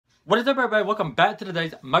What is up, everybody? Welcome back to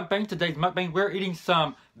today's mukbang. Today's mukbang, we're eating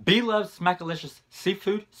some Bloves Smackalicious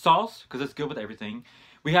seafood sauce because it's good with everything.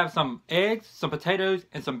 We have some eggs, some potatoes,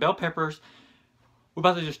 and some bell peppers. We're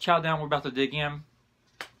about to just chow down. We're about to dig in.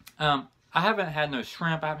 I haven't had no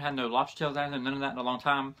shrimp. I haven't had no lobster tails. I haven't had none of that in a long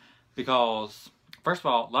time because, first of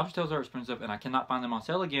all, lobster tails are expensive and I cannot find them on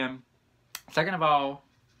sale again. Second of all,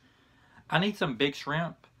 I need some big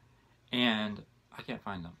shrimp and I can't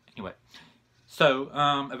find them. Anyway. So,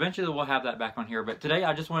 eventually we'll have that back on here. But today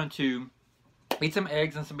I just wanted to eat some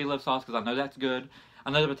eggs and some Bloves sauce because I know that's good. I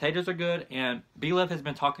know the potatoes are good. And Bloves has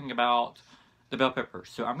been talking about the bell peppers.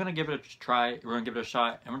 So I'm going to give it a try. We're going to give it a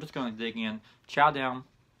shot. And we're just going to dig in, chow down,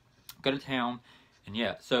 go to town. And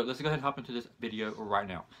yeah, so let's go ahead and hop into this video right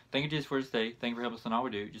now. Thank you, Jesus, for this day. Thank you for helping us in all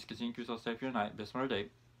we do. Just continue to keep yourself safe your night. Best of our day.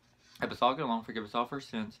 Help us all get along. Forgive us all for our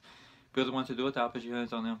sins. Be the ones who do without. Put your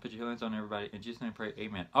hands on them. Put your hands on everybody. In Jesus' name, pray.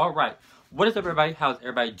 Amen. All right. What is up, everybody? How's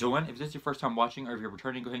everybody doing? If this is your first time watching or if you're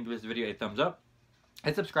returning, go ahead and give this video a thumbs up.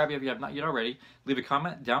 And subscribe if you have not yet already. Leave a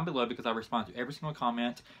comment down below because I respond to every single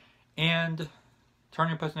comment. And turn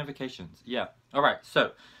your post notifications. Yeah. All right.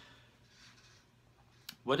 So,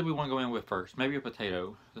 what do we want to go in with first? Maybe a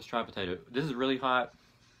potato. Let's try a potato. This is really hot.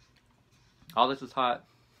 All this is hot.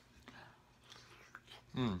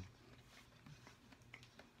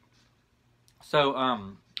 So,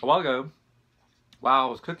 a while ago, while I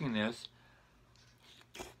was cooking this,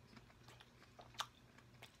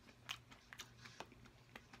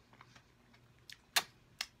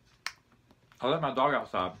 I let my dog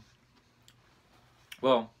outside.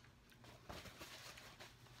 Well,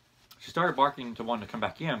 she started barking to want to come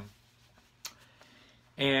back in.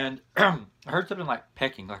 And I heard something like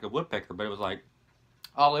pecking, like a woodpecker, but it was like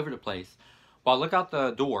all over the place. Well, I look out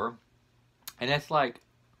the door, and it's like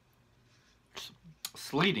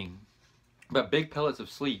sleeting, but big pellets of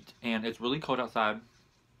sleet, and it's really cold outside.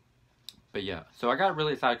 But yeah, so I got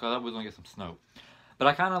really excited because I was gonna get some snow. But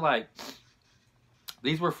I kind of like,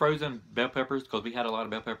 these were frozen bell peppers because we had a lot of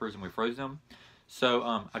bell peppers and we froze them. So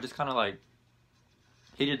I just kind of like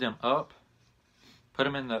heated them up, put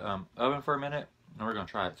them in the oven for a minute, and we're gonna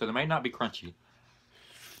try it. So they may not be crunchy.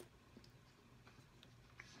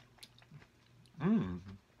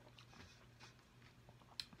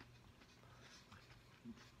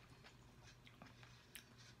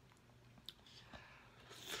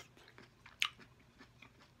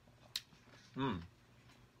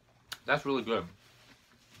 That's really good.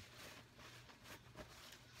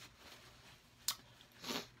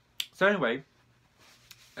 So anyway,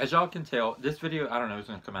 as y'all can tell, this video, I don't know, is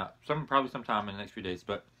going to come out probably sometime in the next few days.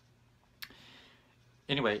 But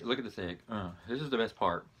anyway, look at this egg. This is the best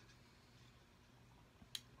part.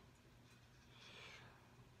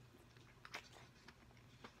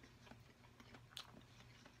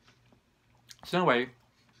 So anyway,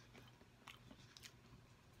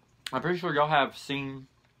 I'm pretty sure y'all have seen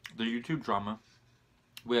the YouTube drama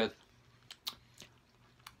with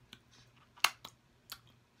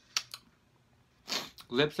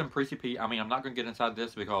Lips and Prissy P. I mean, I'm not going to get inside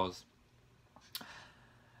this because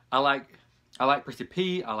I like Prissy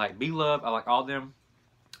P, I like Bloves, I like all of them.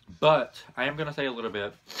 But I am going to say a little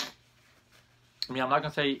bit. I mean, I'm not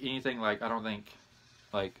going to say anything like, I don't think,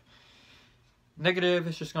 like, negative.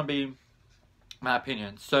 It's just going to be my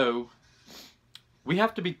opinion. So, we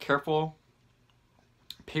have to be careful,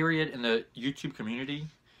 period, in the YouTube community.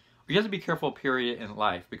 We have to be careful, period, in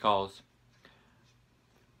life, because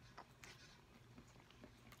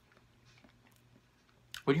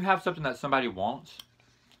when you have something that somebody wants,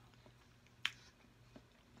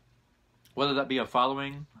 whether that be a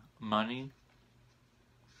following, money,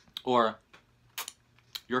 or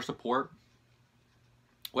your support,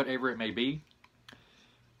 whatever it may be,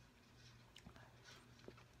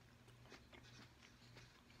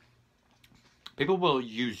 people will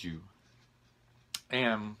use you,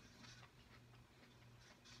 and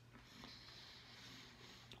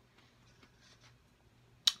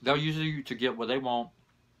they'll use you to get what they want,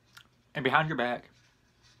 and behind your back,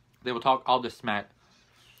 they will talk all this smack.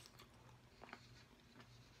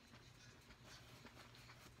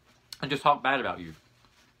 And just talk bad about you.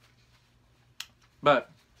 But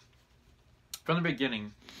from the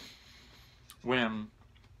beginning, when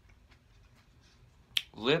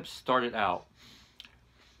Lips started out,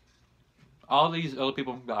 all these other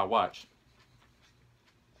people that I watched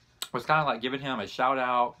was kind of like giving him a shout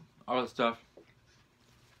out, all that stuff.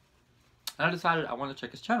 And I decided I wanted to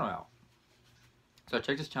check his channel out. So I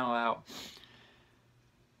checked his channel out,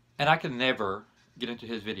 and I could never get into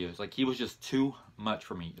his videos. Like, he was just too much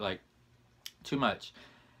for me. Like, too much.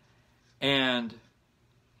 And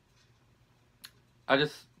I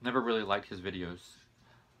just never really liked his videos.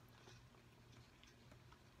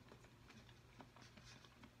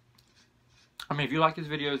 I mean, if you like his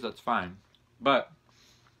videos, that's fine. But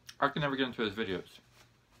I could never get into his videos.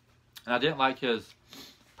 And I didn't like his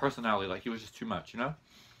personality. Like, he was just too much, you know?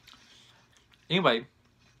 Anyway,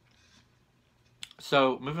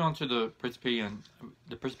 so moving on to the Prince P and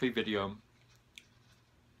the Prince P video.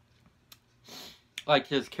 Like,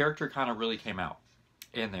 his character kind of really came out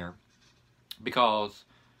in there. Because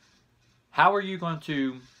how are you going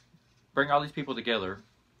to bring all these people together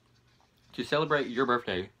to celebrate your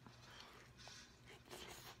birthday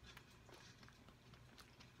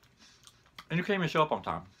and you can't even show up on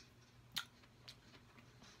time?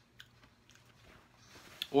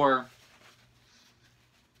 Or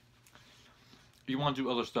you want to do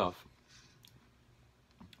other stuff.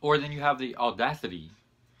 Or then you have the audacity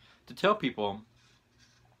to tell people,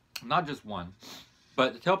 not just one,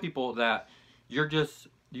 but to tell people that you're just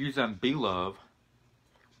using B-Love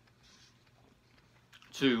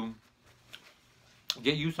to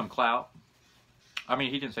get you some clout. I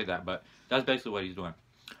mean, he didn't say that, but that's basically what he's doing.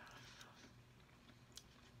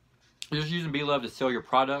 You're just using B-Love to sell your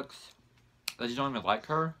products that you don't even like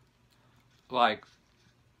her. Like,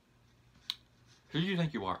 who do you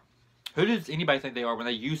think you are? Who does anybody think they are when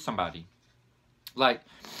they use somebody? Like,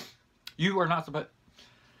 you're not supposed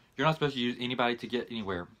to use anybody to get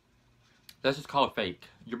anywhere. That's just called fake.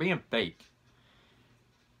 You're being fake.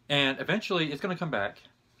 And eventually, it's going to come back,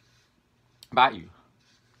 bite you.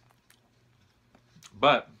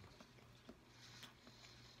 But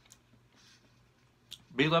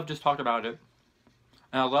B-Love just talked about it.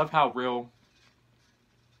 And I love how real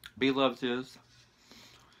B-Love's is.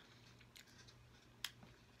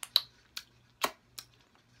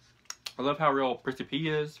 I love how real Prissy P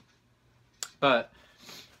is. But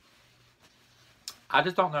I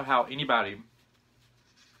just don't know how anybody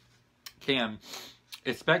can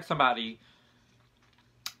expect somebody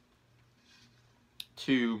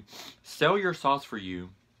to sell your sauce for you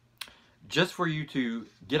just for you to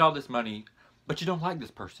get all this money, but you don't like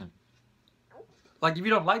this person. Like, if you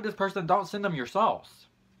don't like this person, don't send them your sauce.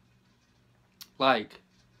 Like,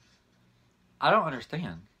 I don't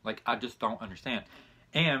understand. Like, I just don't understand.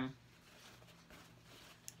 And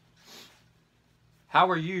how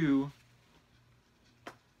are you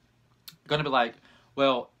gonna be like,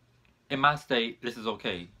 well, in my state, this is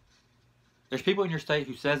okay? There's people in your state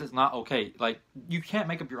who says it's not okay. Like, you can't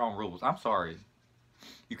make up your own rules. I'm sorry.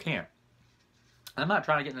 You can't. I'm not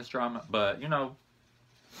trying to get in this drama, but, you know,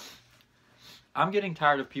 I'm getting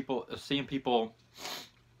tired of seeing people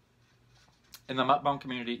in the mukbang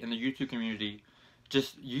community, in the YouTube community,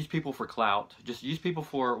 just use people for clout. Just use people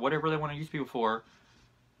for whatever they want to use people for,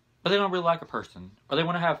 but they don't really like a person. Or they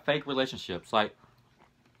want to have fake relationships. Like,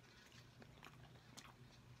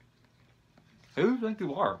 who do you think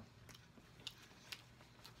you are?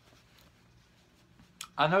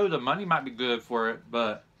 I know the money might be good for it,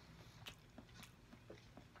 but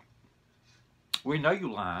we know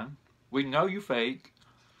you lying. We know you fake.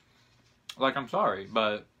 Like, I'm sorry,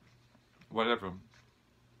 but whatever.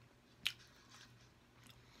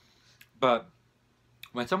 But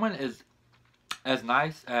when someone is as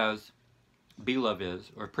nice as B-Love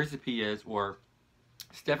is, or Prissy P is, or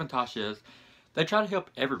Steph and Tosh is, they try to help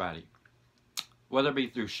everybody. Whether it be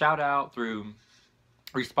through shout out, through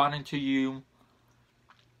responding to you.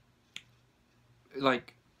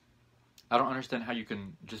 Like, I don't understand how you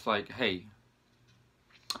can just like, hey,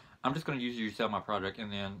 I'm just going to use you to sell my product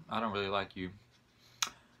and then I don't really like you.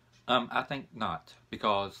 I think not.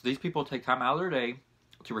 Because these people take time out of their day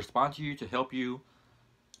to respond to you, to help you.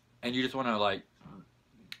 And you just want to like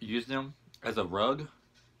use them as a rug.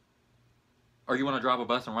 Or you want to drive a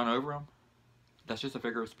bus and run over them. That's just a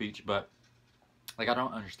figure of speech. But like, I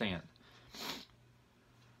don't understand.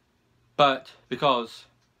 But because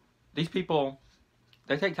these people,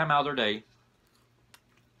 they take time out of their day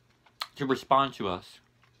to respond to us.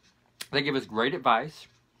 They give us great advice.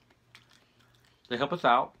 They help us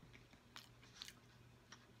out.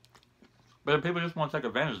 But then people just want to take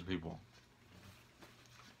advantage of people.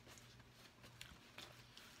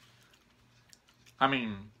 I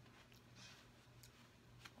mean,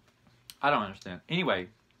 I don't understand. Anyway,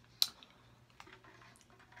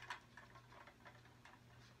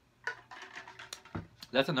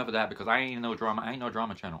 that's enough of that because I ain't no drama. I ain't no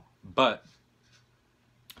drama channel. But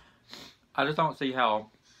I just don't see how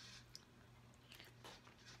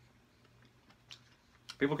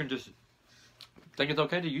people can just think it's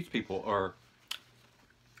okay to use people or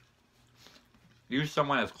use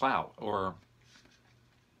someone as clout or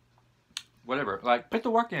whatever. Like, put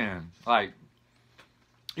the work in. Like,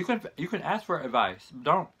 you can ask for advice.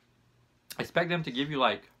 Don't expect them to give you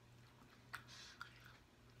like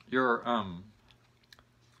your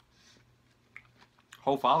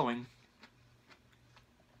whole following.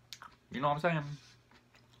 You know what I'm saying?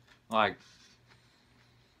 Like,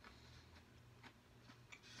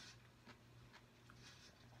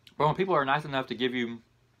 but when people are nice enough to give you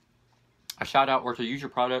a shout out or to use your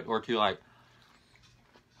product or to like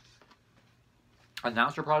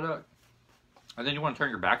announce your product, and then you want to turn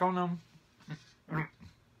your back on them,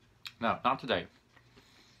 no, not today.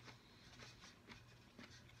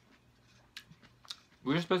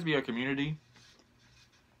 We're supposed to be a community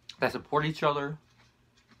that support each other,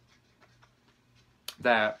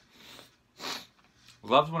 that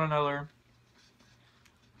loves one another,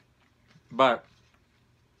 but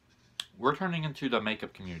we're turning into the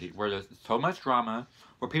makeup community where there's so much drama,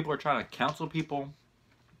 where people are trying to counsel people.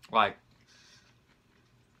 Like,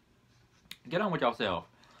 get on with yourself.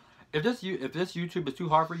 If this YouTube is too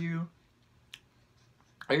hard for you,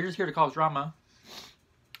 or you're just here to cause drama,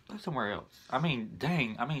 go somewhere else. I mean,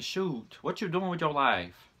 dang. I mean, shoot. What you doing with your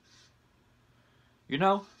life? You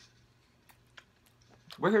know?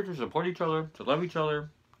 We're here to support each other, to love each other.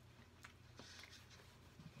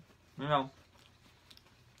 You know?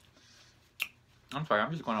 I'm sorry,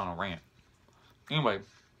 I'm just going on a rant. Anyway.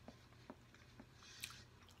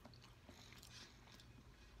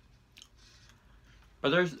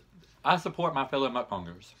 But I support my fellow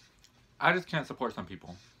mukbangers. I just can't support some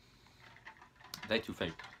people. They too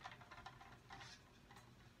fake.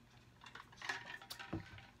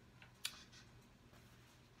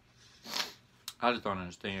 I just don't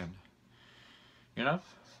understand. You know?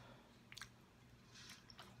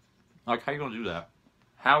 Like, how you gonna do that?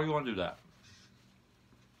 How are you gonna do that?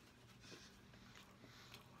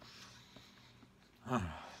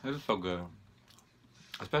 This is so good.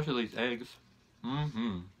 Especially these eggs.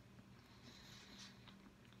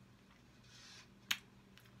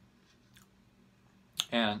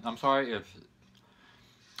 And I'm sorry if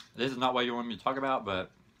this is not what you want me to talk about, but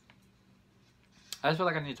I just feel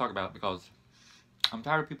like I need to talk about it because I'm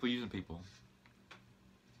tired of people using people.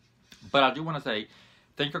 But I do want to say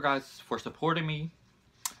thank you guys for supporting me.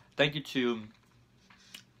 Thank you to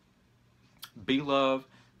B Love,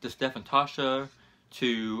 to Steph and Tasha,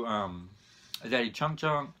 to Daddy Chunk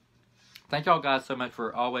Chunk. Thank y'all guys so much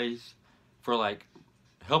for always, for like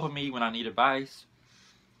helping me when I need advice.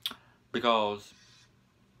 Because,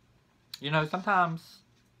 you know, sometimes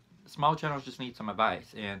small channels just need some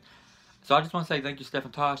advice. And so I just want to say thank you, Steph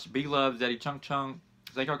and Tosh, B Love, Daddy Chunk Chunk.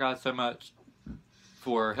 Thank y'all guys so much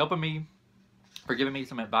for helping me, for giving me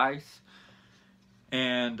some advice.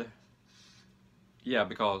 And yeah,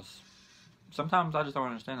 because sometimes I just don't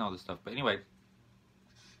understand all this stuff. But anyway,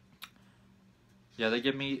 yeah, they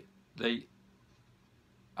give me,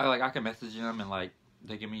 I can message them and like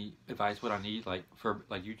they give me advice what I need like for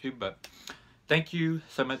like YouTube. But thank you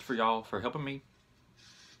so much for y'all for helping me.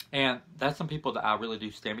 And that's some people that I really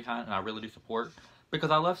do stand behind and I really do support.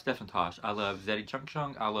 Because I love Steph and Tosh. I love Zeddy Chunk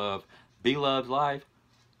Chunk. I love B Love's Live.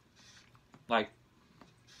 Like,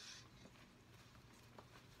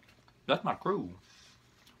 that's my crew.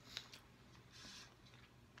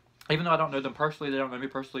 Even though I don't know them personally, they don't know me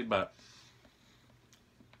personally, but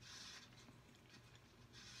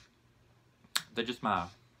they're just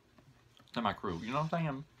they're my crew. You know what I'm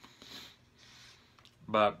saying?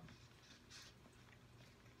 But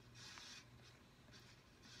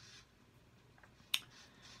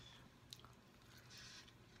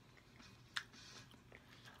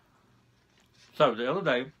so the other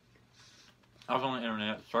day, I was on the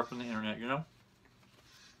internet, surfing the internet, you know?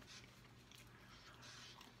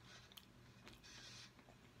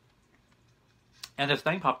 And this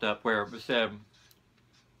thing popped up where it said,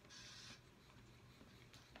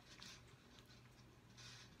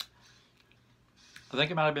 I think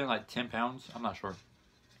it might have been like 10 pounds, I'm not sure.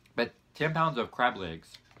 But 10 pounds of crab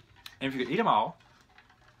legs. And if you could eat them all,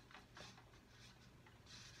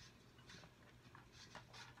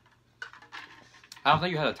 I don't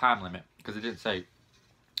think you had a time limit, because it didn't say.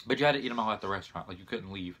 But you had to eat them all at the restaurant, like you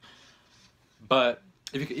couldn't leave. But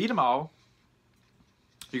if you could eat them all,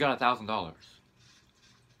 you got $1,000.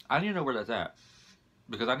 I need to know where that's at.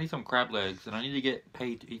 Because I need some crab legs, and I need to get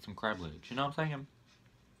paid to eat some crab legs. You know what I'm saying?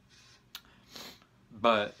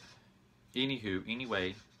 But, anywho,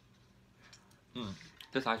 anyway,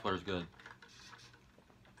 this ice water is good.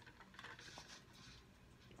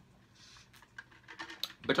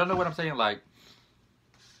 But y'all know what I'm saying? Like,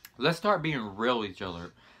 let's start being real with each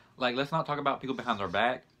other. Like, let's not talk about people behind their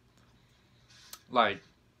back. Like,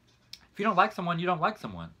 if you don't like someone, you don't like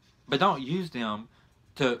someone. But don't use them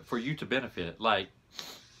for you to benefit. Like,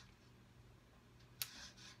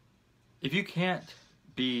 if you can't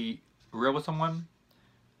be real with someone,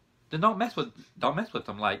 then don't mess with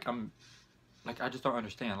them. Like, Like, I just don't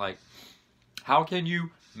understand. Like, how can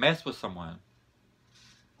you mess with someone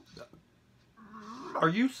or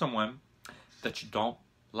use someone that you don't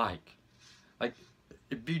like? Like,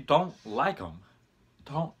 if you don't like them,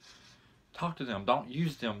 don't talk to them. Don't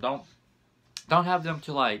use them. Don't have them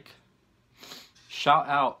to, like, shout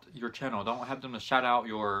out your channel. Don't have them to shout out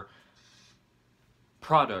your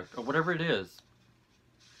product or whatever it is.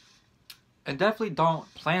 And definitely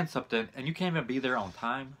don't plan something and you can't even be there on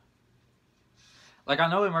time. Like, I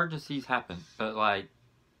know emergencies happen, but, like,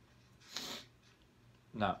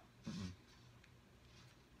 no.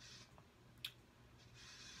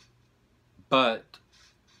 But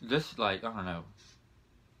this, like, I don't know.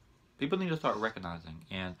 People need to start recognizing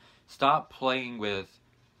and stop playing with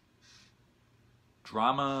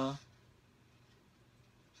drama.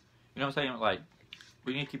 You know what I'm saying? Like,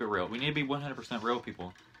 we need to keep it real. We need to be 100% real,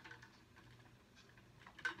 people.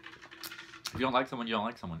 If you don't like someone, you don't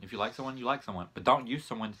like someone. If you like someone, you like someone. But don't use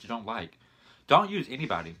someone that you don't like. Don't use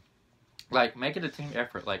anybody. Like, make it a team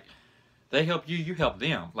effort. Like, they help you, you help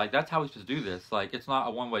them. Like, that's how we're supposed to do this. Like, it's not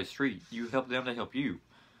a one-way street. You help them, they help you.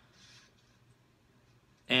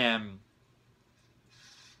 And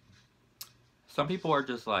some people are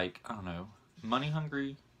just like, I don't know, money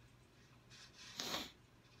hungry.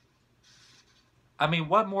 I mean,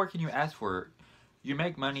 what more can you ask for? You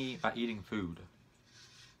make money by eating food.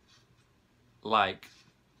 Like,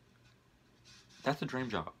 that's a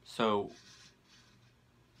dream job. So,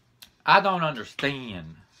 I don't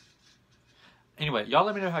understand. Anyway, y'all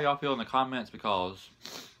let me know how y'all feel in the comments because,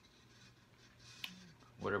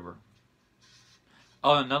 whatever.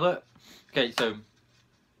 Oh, another, okay, so,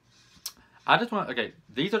 I just want, okay,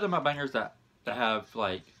 these are the mukbangers that have,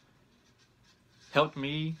 like, helped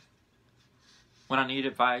me when I need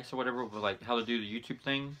advice or whatever with, like, how to do the YouTube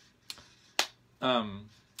thing.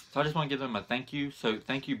 So I just want to give them a thank you. So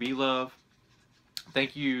thank you, B-Love.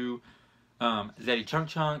 Thank you, Zeddy Chunk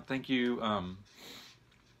Chunk. Thank you,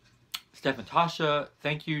 Steph and Tasha.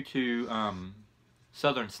 Thank you to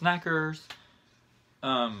Southern Snackers.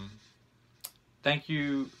 Thank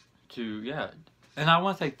you to, yeah. And I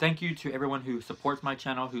want to say thank you to everyone who supports my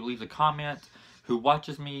channel, who leaves a comment, who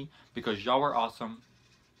watches me, because y'all are awesome.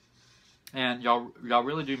 And y'all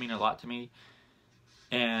really do mean a lot to me.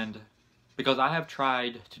 And because I have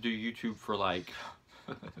tried to do YouTube for like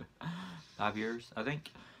 5 years, I think.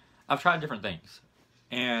 I've tried different things.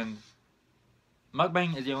 And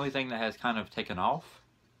mukbang is the only thing that has kind of taken off.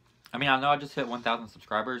 I mean, I know I just hit 1,000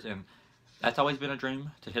 subscribers, and that's always been a dream,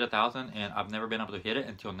 to hit 1,000, and I've never been able to hit it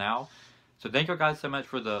until now. So thank you guys so much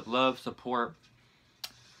for the love, support,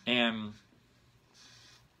 and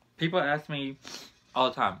people ask me all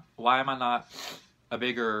the time, why am I not a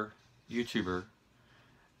bigger YouTuber?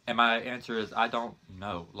 And my answer is, I don't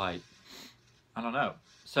know. Like, I don't know.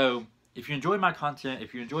 So, if you enjoy my content,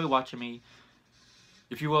 if you enjoy watching me,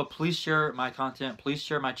 if you will, please share my content. Please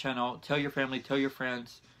share my channel. Tell your family, tell your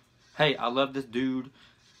friends, hey, I love this dude.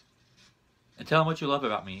 And tell them what you love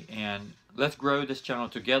about me. And let's grow this channel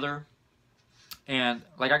together. And,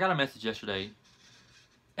 like, I got a message yesterday.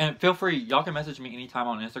 And feel free, y'all can message me anytime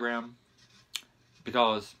on Instagram.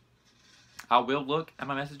 Because I will look at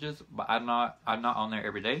my messages, but I'm not on there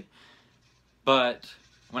every day. But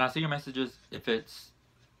when I see your messages, if it's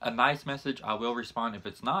a nice message, I will respond. If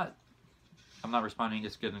it's not, I'm not responding.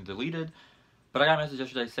 It's getting deleted. But I got a message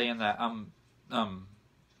yesterday saying that I'm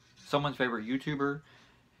someone's favorite YouTuber,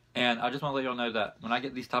 and I just want to let y'all know that when I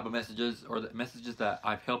get these type of messages, or the messages that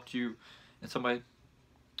I've helped you in some way,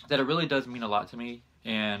 that it really does mean a lot to me,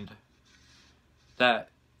 and that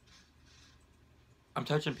I'm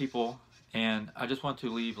touching people. And I just want to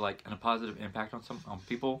leave like a positive impact on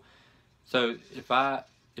people. So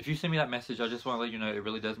if you send me that message, I just want to let you know it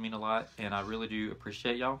really does mean a lot, and I really do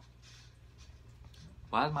appreciate y'all.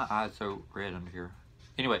 Why is my eyes so red under here?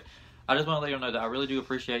 Anyway, I just want to let y'all know that I really do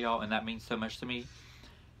appreciate y'all, and that means so much to me.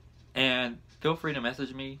 And feel free to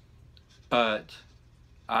message me, but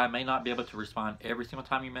I may not be able to respond every single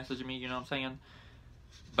time you message me. You know what I'm saying?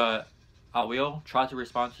 But I will try to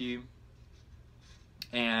respond to you.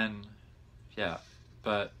 And yeah,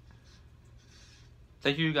 but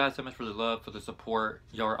thank you guys so much for the love, for the support.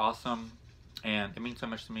 Y'all are awesome, and it means so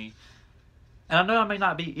much to me. And I know I may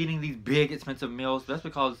not be eating these big, expensive meals, but that's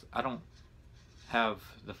because I don't have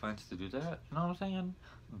the funds to do that. You know what I'm saying?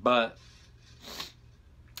 But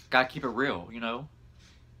gotta keep it real, you know?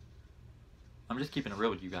 I'm just keeping it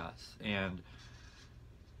real with you guys. And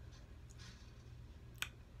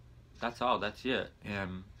that's all. That's it.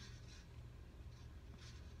 And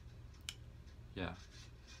yeah.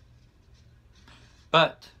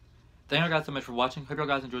 But Thank you guys so much for watching. Hope you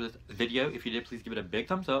guys enjoyed this video. If you did, please give it a big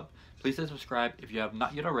thumbs up. Please hit subscribe if you have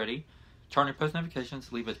not yet already. Turn on your post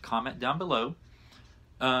notifications. Leave a comment down below.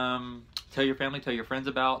 Tell your family, tell your friends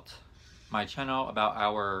about my channel, about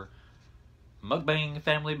our mukbang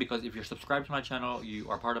family, because if you're subscribed to my channel, you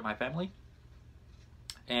are part of my family.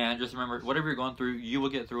 And just remember, whatever you're going through, you will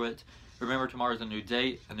get through it. Remember, tomorrow is a new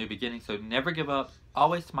day, a new beginning, so never give up.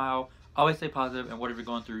 Always smile, always stay positive, and whatever you're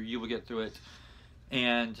going through, you will get through it.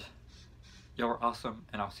 And y'all are awesome,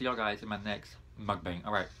 and I'll see y'all guys in my next mukbang.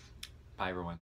 Alright, bye everyone.